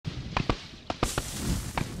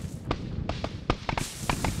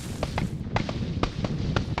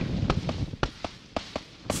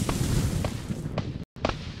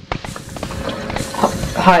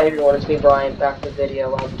Hi everyone, it's me Brian, back with the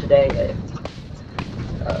video. Today,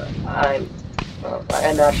 I'm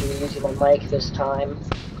actually using my mic this time.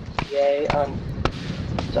 Yay.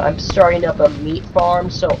 So I'm starting up a meat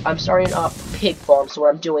farm. So I'm starting up pig farm. So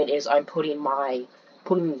what I'm doing is I'm putting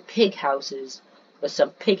pig houses,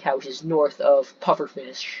 some pig houses north of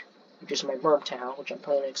Pufferfish, which is my worm town, which I'm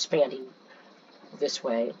planning on expanding this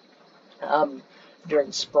way,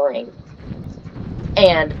 during spring.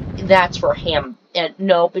 And that's for ham. And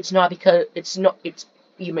nope, it's not because it's not. It's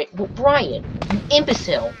you may. Well, Brian, you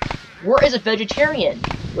imbecile. We're as a vegetarian,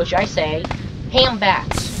 which I say, ham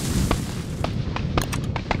backs,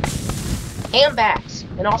 ham backs,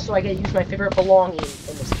 and also I gotta use my favorite belonging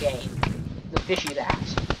in this game, the fishy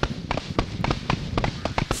backs.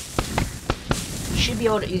 You should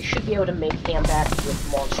be able to make ham backs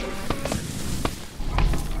with monster.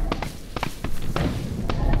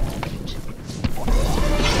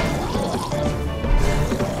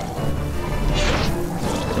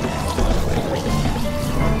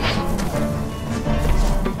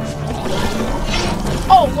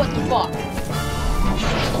 Oh, what the fuck?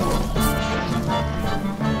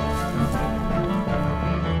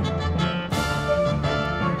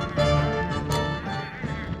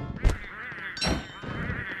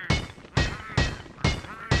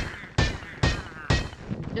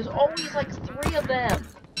 There's always like 3 of them.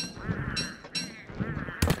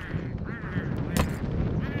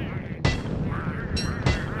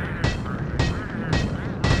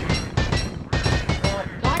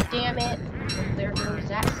 God damn it. There goes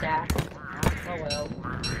that sack. Oh well.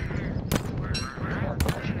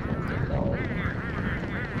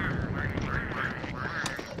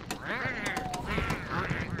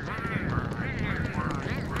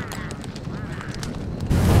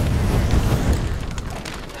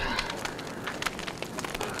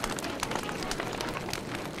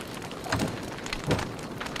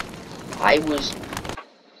 I was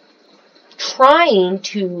trying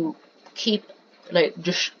to keep, like,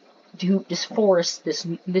 just do this forest,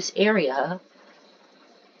 this area,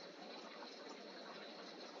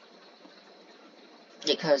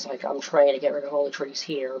 because, like, I'm trying to get rid of all the trees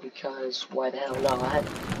here, because why the hell not?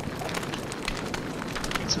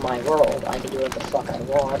 It's my world, I can do what the fuck I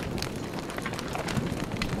want.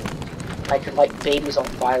 I could light babies on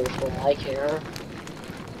fire for all I care.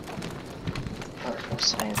 There's no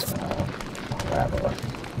science about it. Whatever.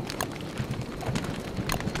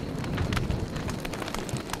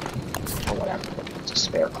 Or whatever. It's a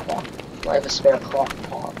spare clock. I have a spare clock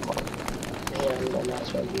pot. And I might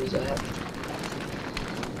as well use that.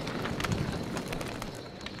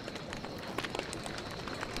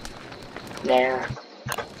 Nah.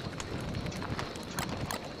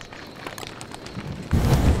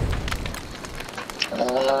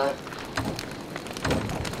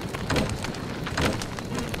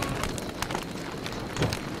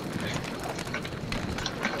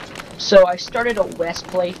 So I started a West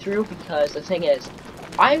playthrough because the thing is,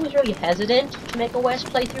 I was really hesitant to make a West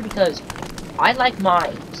playthrough because I like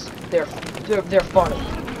mimes. They're funny.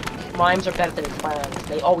 Mimes are better than clowns.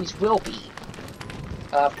 They always will be.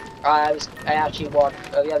 I actually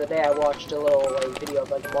watched the other day. I watched a little video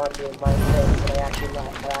of like a mime doing mime things, and I actually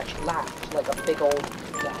laughed like a big old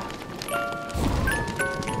laugh.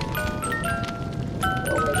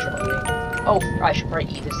 Oh, I should probably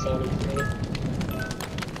eat this sandy food.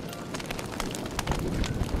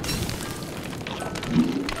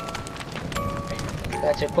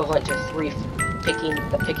 That's equivalent to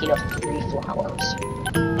picking of 3 flowers.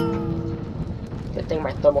 Good thing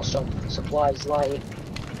my thermal supply is light.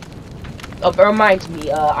 Oh, it reminds me,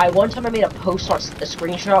 one time I made a post on a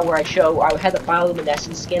screenshot where I had the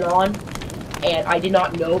bioluminescent skin on, and I did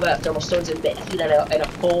not know that thermal stones emit heat at a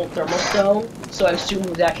full thermal stone, so I assumed it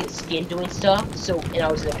was actually the skin doing stuff, and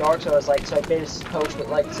I was in the dark, so I made this post with,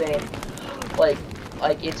 like, saying, like,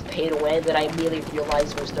 it's pay to win, then I immediately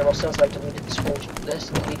realized it was thermal stones, so I deleted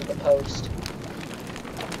deleted the post.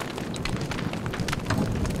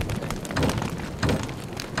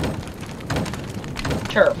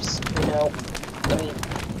 Turfs, you know, I mean,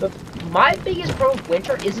 but my biggest problem with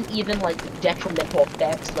winter isn't even, like, detrimental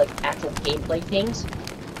effects, like, actual gameplay things.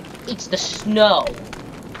 It's the snow,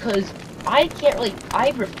 because I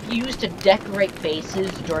refuse to decorate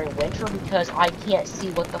bases during winter because I can't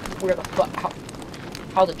see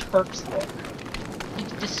how the Turks look.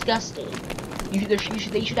 It's disgusting.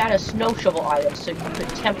 They should add a snow shovel item so you could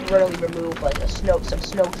temporarily remove, like, some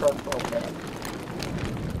snow turf from it.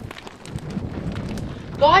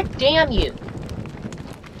 God damn you!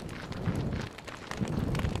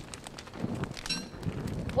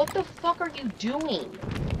 What the fuck are you doing?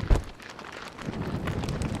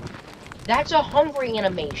 That's a hungry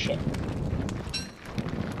animation.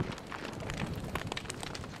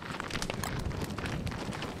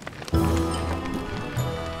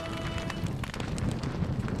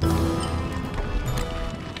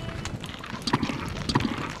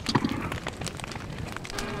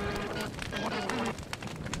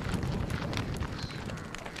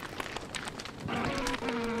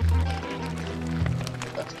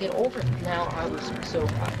 Let's get over it. Now I was so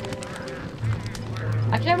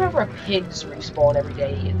I can't remember if pigs respawn every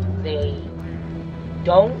day. If they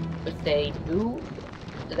don't, if they do,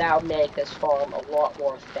 that would make this farm a lot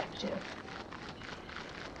more effective.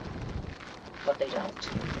 But they don't.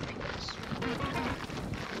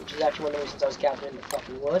 Which is actually one of the reasons I was gathering the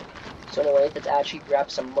fucking wood. So anyway, let's actually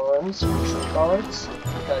grab some worms from tree guards,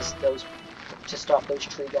 because those, to stop those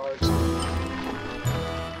tree guards.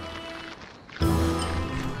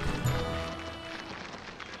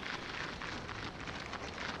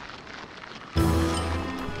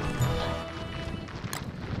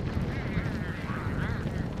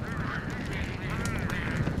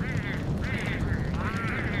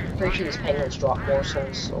 Pretty sure these penguins drop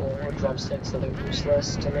morsels or drumsticks, so they're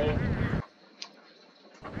useless to me.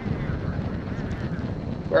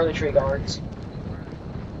 Where are the tree guards?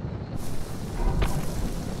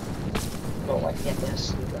 Oh, I can get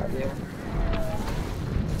this. Grab you.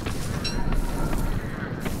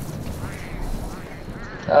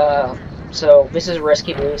 So this is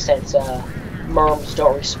risky move since moms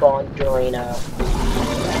don't respawn during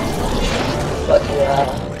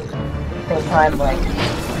fucking time like.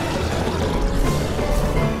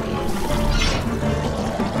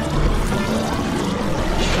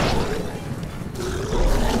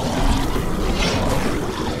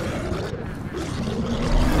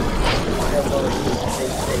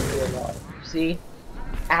 See?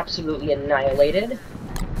 Absolutely annihilated.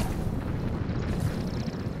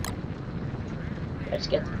 Let's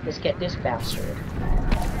get this bastard.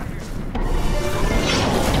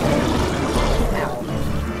 Ow.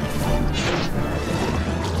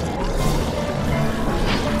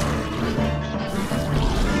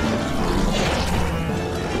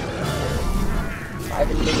 I've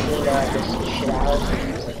been making this shit out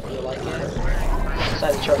because I feel like it.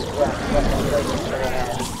 Besides the choice of what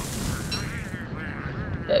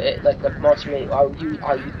like the monster may are you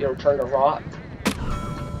turn to rot.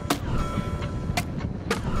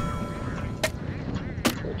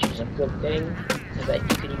 Which is a good thing, because that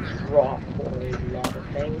you can use rot for a lot of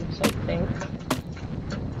things, I think.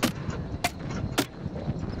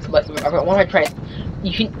 But I want to try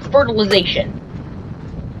you can fertilization.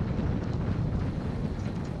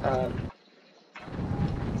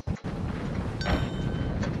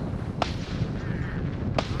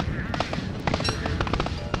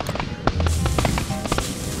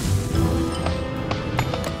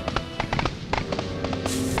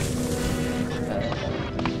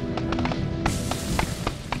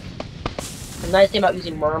 The nice thing about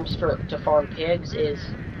using worms to farm pigs is,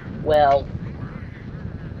 well,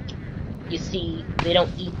 you see, they don't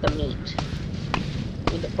eat the meat.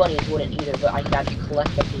 I mean, the bunnies wouldn't either, but I can actually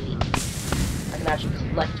collect the meat. I can actually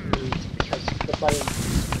collect meat because the bunnies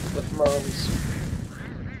with worms.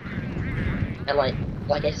 And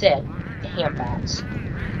like I said, ham bats.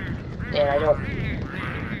 And I don't.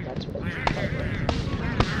 That's what I should fight with.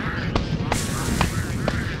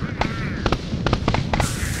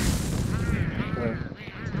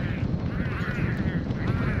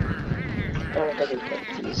 I don't think I can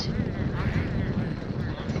get these.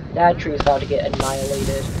 That tree is about to get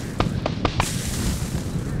annihilated.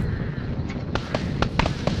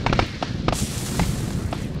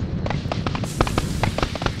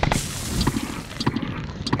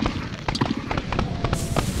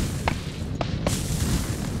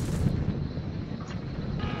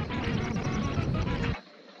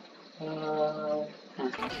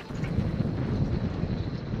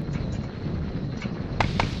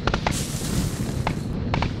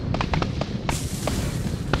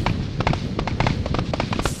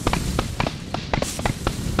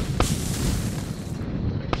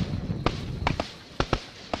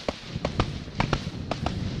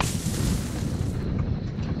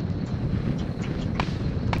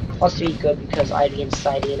 Also be good because I'd be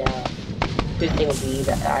inciting, good thing would be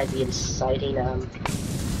that I'd be inciting,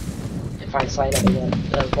 if I incite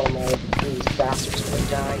one of these bastards will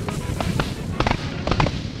die.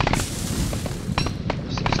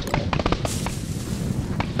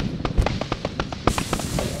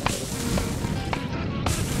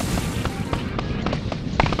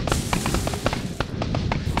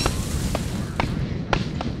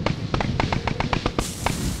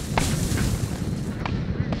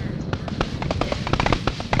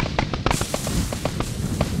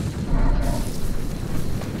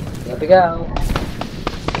 There we go.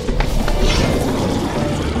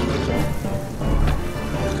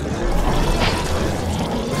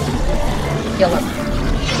 Kill him.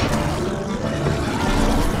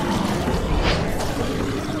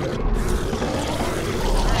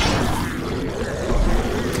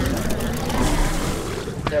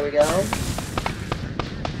 There we go.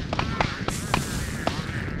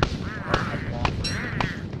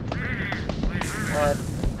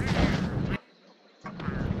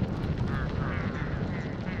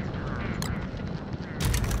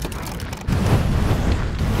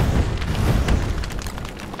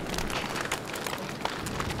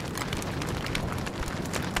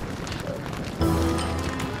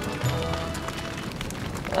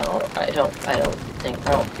 I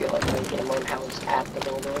don't feel like making a moon house at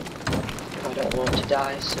the moment. I don't want to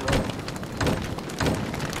die, so...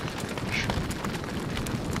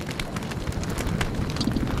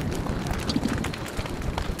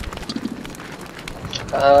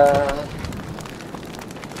 I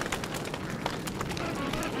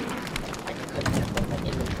couldn't have my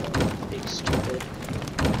inventory. Big stupid.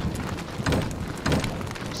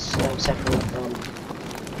 Snow separate from,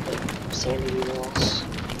 like, sandy walls.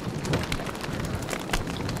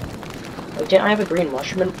 Oh, didn't I have a green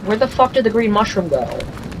mushroom? Where the fuck did the green mushroom go?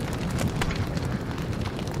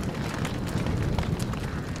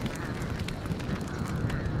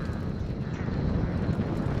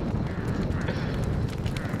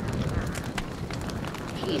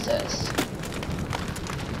 Jesus.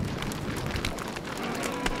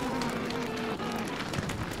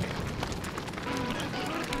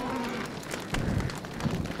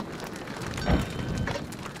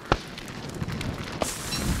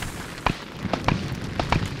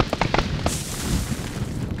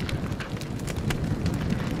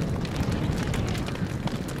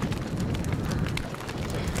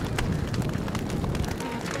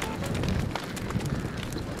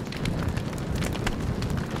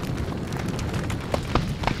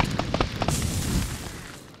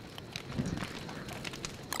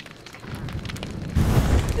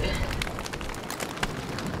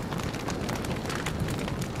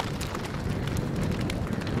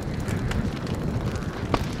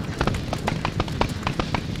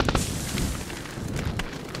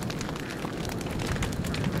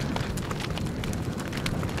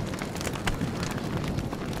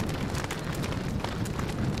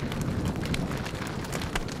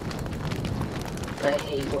 I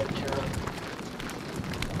hate winter.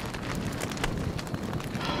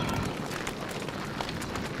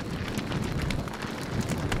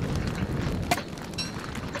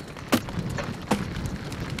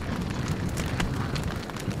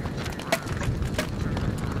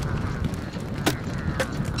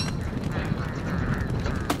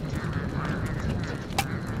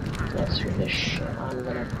 Let's screw this shit.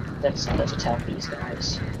 Let's attack these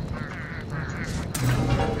guys.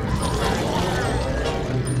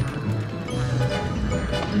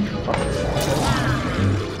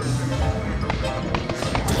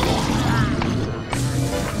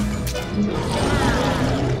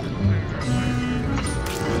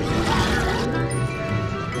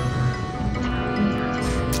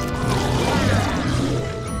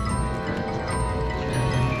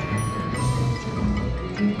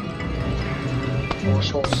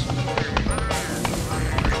 Morsels.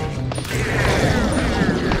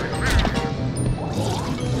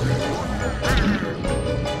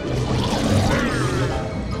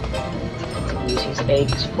 Use these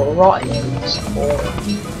eggs for rotten eggs or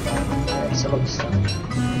some of the stuff.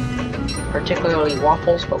 Particularly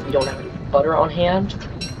waffles, but we don't have any butter on hand. So,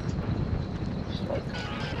 like,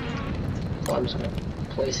 well, I'm just gonna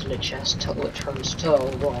place it in a chest till it turns to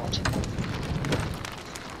rot.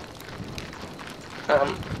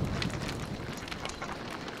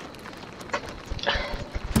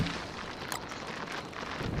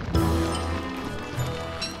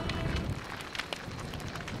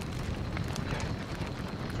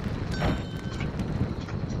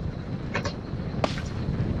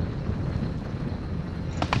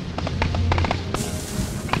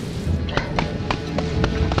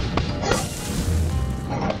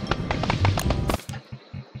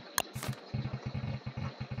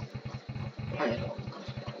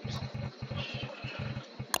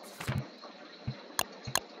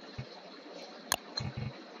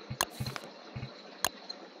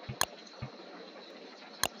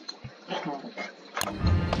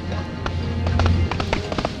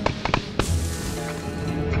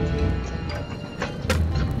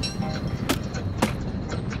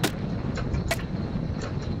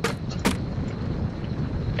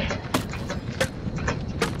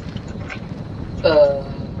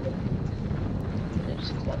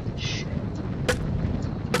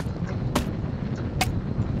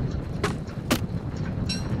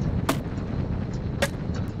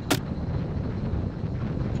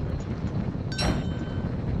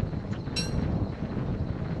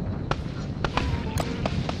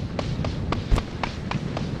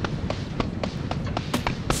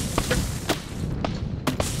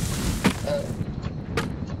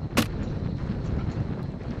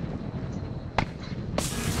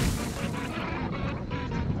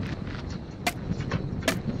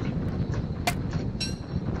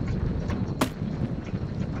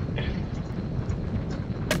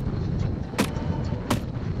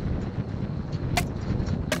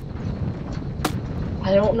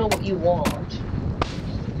 know what you want.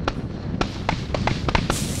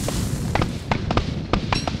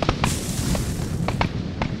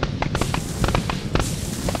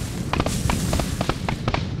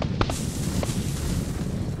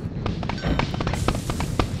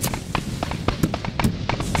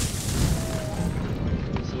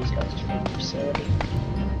 These guys are from Sandy.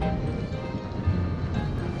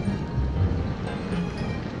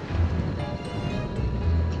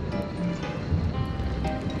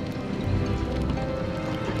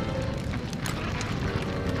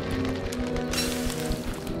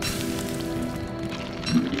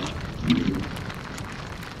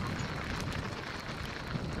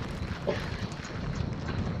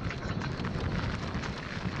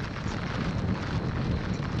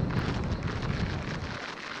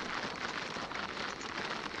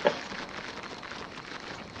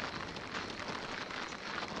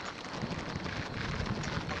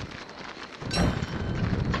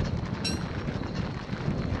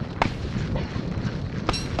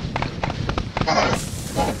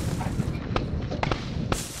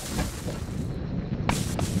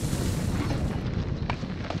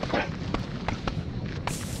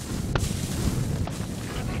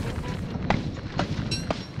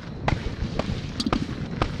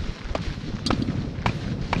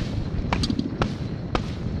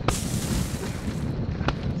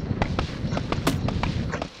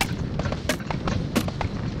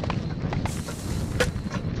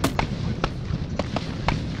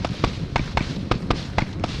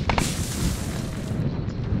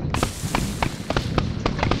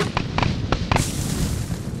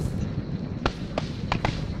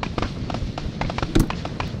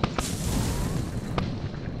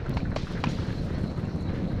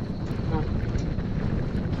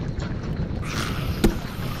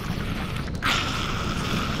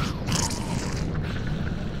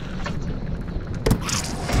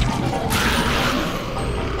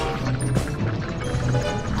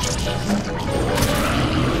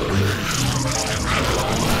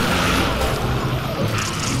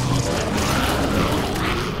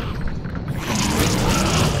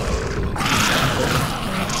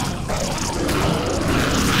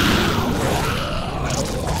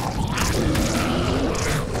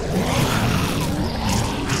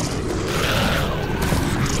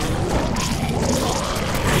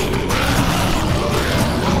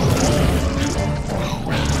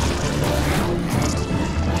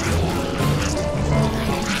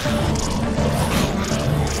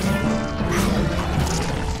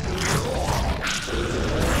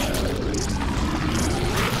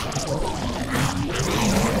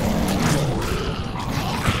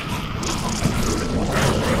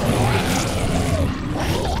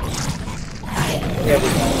 There we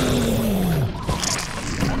go.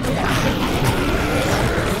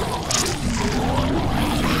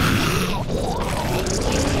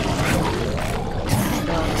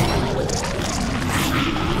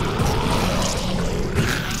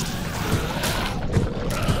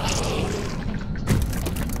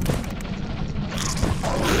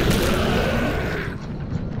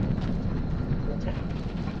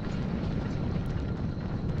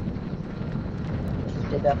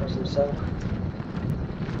 Did that for some soap.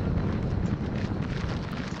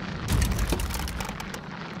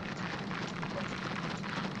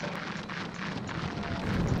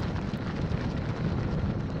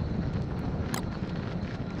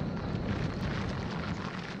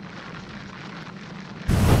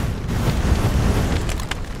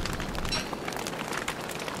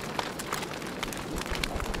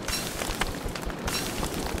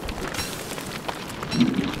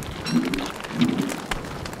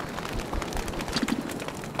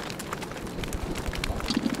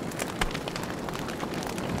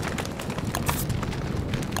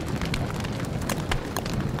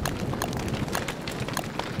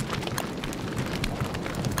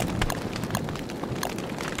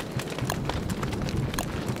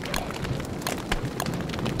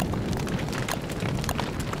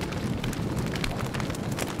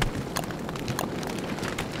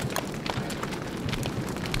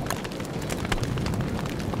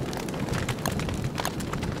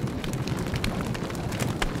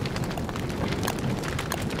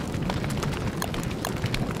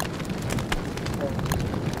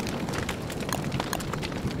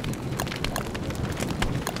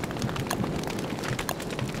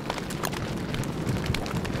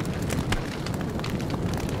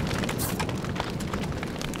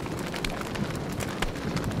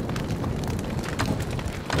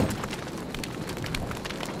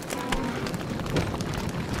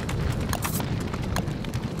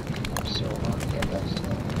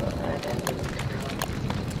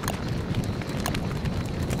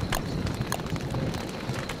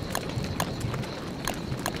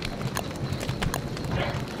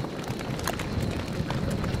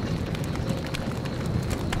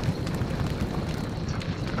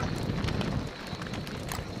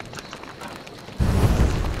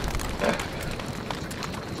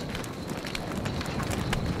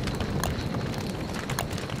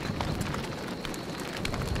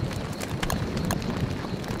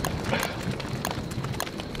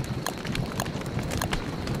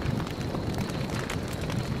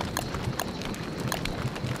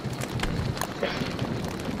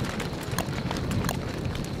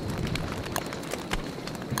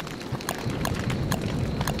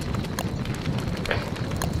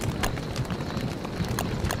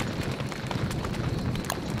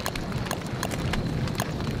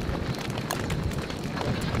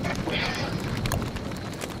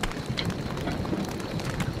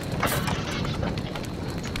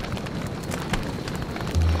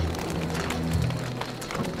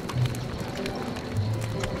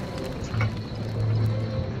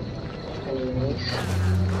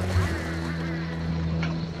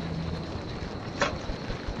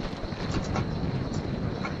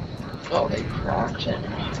 Oh, they cracked it.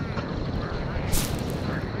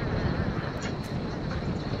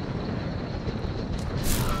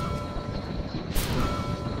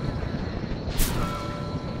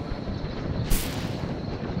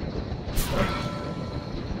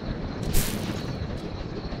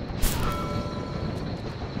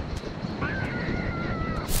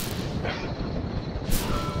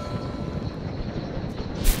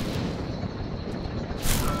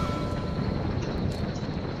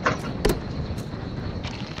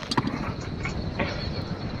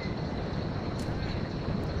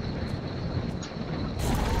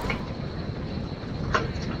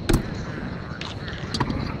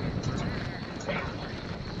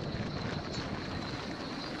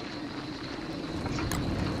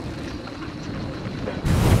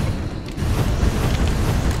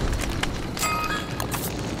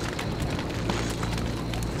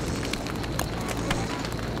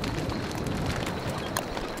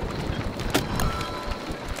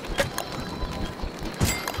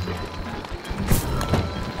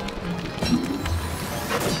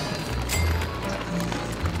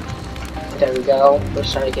 There we go. We're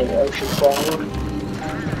starting to get an ocean crawler.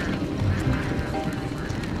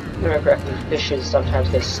 Remember correctly, fishes sometimes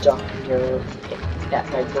get stuck near at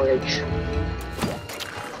my bridge.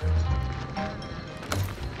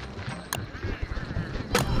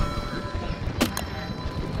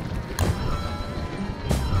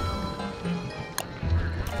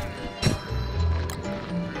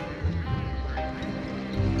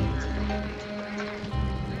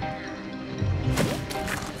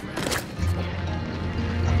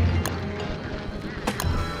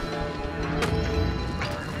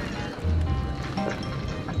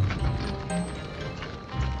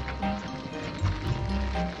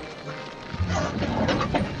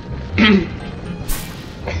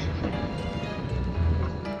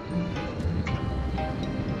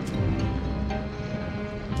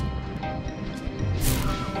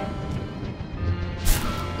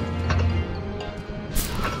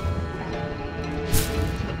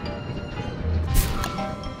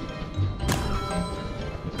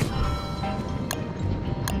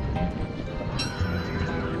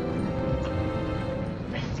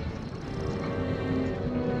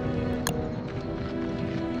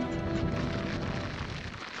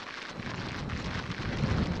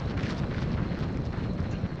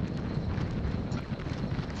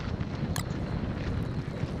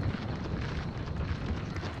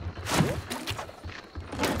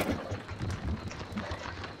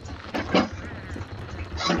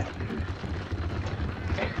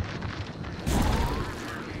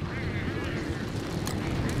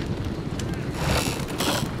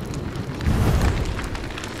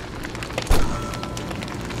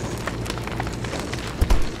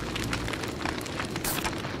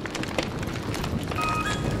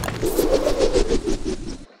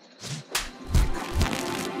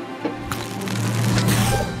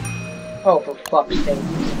 Oh, for fuck's sake.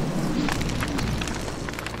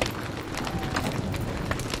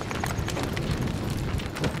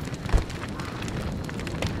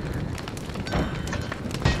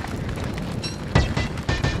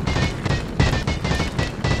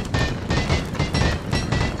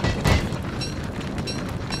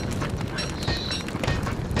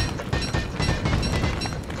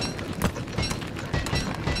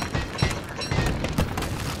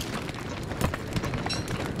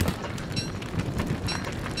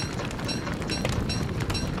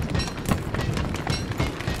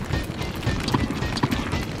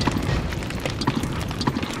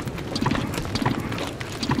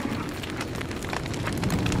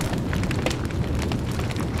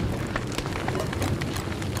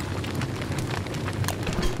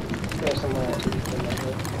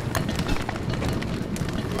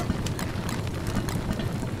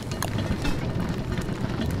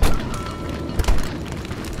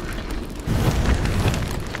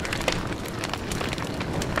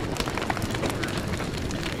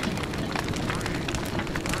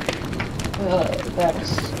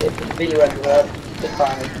 That's it for the video, everyone.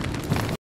 Goodbye.